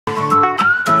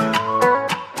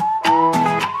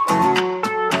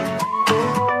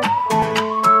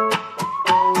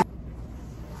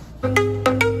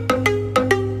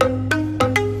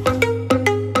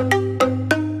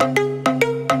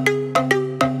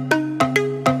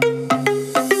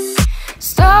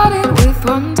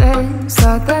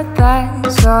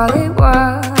that's all it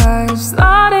was.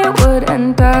 Thought it would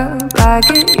end up like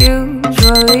it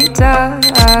usually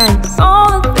does.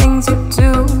 All the things you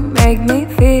do make me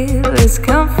feel it's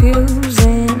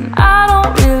confusing. I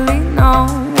don't really know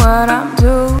what I'm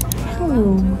doing.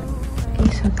 Hello.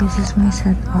 Okay, so this is my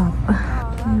setup.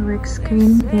 My work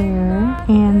screen there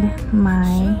and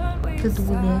my to-do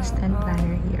list and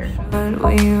planner here. But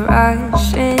we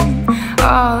rushing.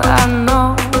 All I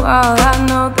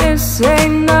know, this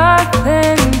ain't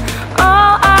nothing.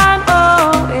 All I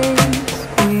know is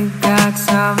we got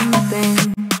something.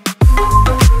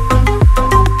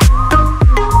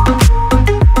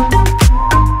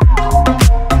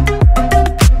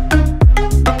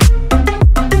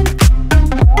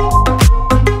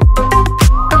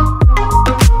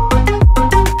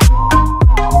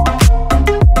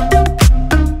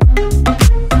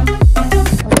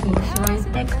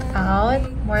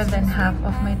 More than half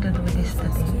of my to-do list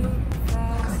today.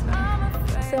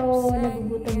 So,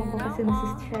 nagugutom ako kasi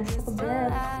nasi-stress ako,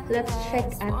 Beth. Let's check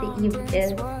Ate Eve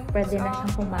if pwede na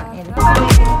siyang kumain.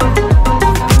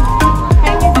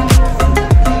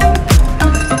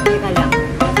 Teka lang.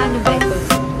 Ano ba ito?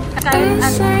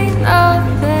 This ain't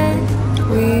nothing.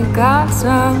 We got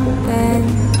something.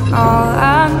 All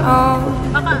I know.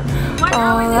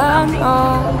 All I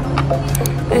know.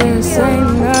 This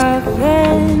ain't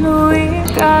nothing. We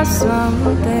got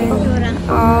something.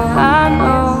 All I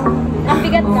know.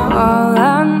 All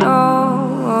I know.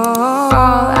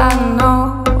 All I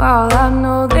know. All I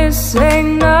know. This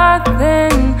ain't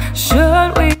nothing.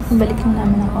 Should we? Balik na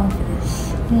namin ang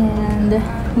office. And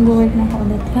mag-work na ako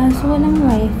ulit. Kaso walang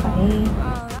wifi.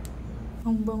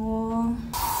 Ang bango.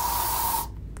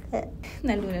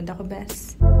 Nalunod ako,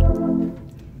 best.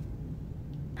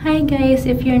 Hi guys,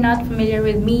 if you're not familiar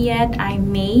with me yet,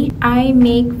 I'm May. I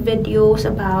make videos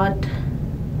about...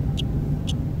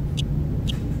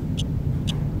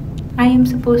 I am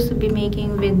supposed to be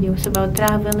making videos about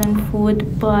travel and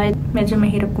food, but medyo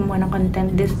mahirap kumuha ng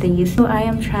content these days. So I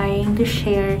am trying to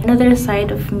share another side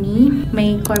of me,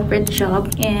 my corporate job,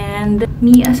 and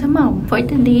me as a mom. For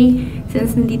today,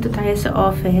 since nandito tayo sa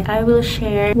office, I will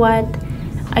share what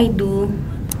I do.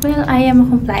 Well, I am a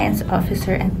compliance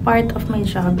officer and part of my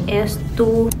job is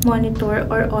to monitor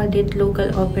or audit local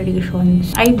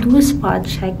operations. I do spot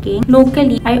checking.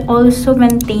 Locally, I also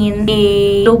maintain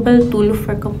a global tool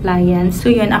for compliance.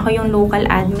 So yun, ako yung local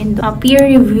admin. Peer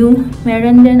review,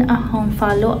 meron din akong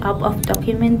follow-up of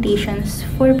documentations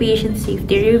for patient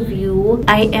safety review.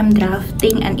 I am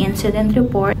drafting an incident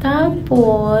report.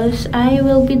 Tapos, I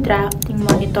will be drafting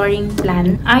monitoring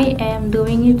plan. I am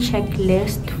doing a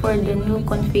checklist for the new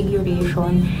configuration.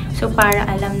 So, para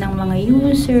alam ng mga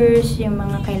users, yung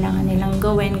mga kailangan nilang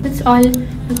gawin. That's all.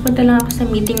 Nagpunta lang ako sa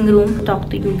meeting room to talk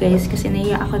to you guys kasi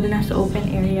naiya ako doon sa open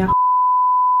area.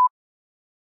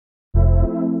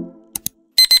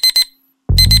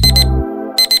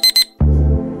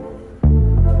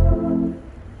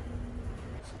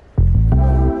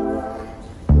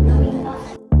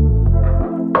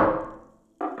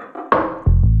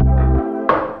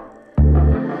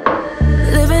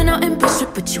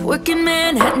 But you work in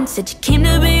Manhattan, said you came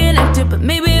to be an actor, but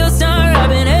maybe you'll start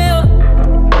rapping.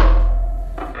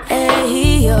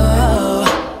 Hey, yo.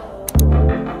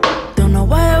 Don't know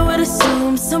why I would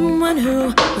assume someone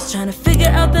who was trying to figure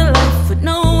out their life would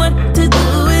know what to do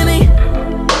with me.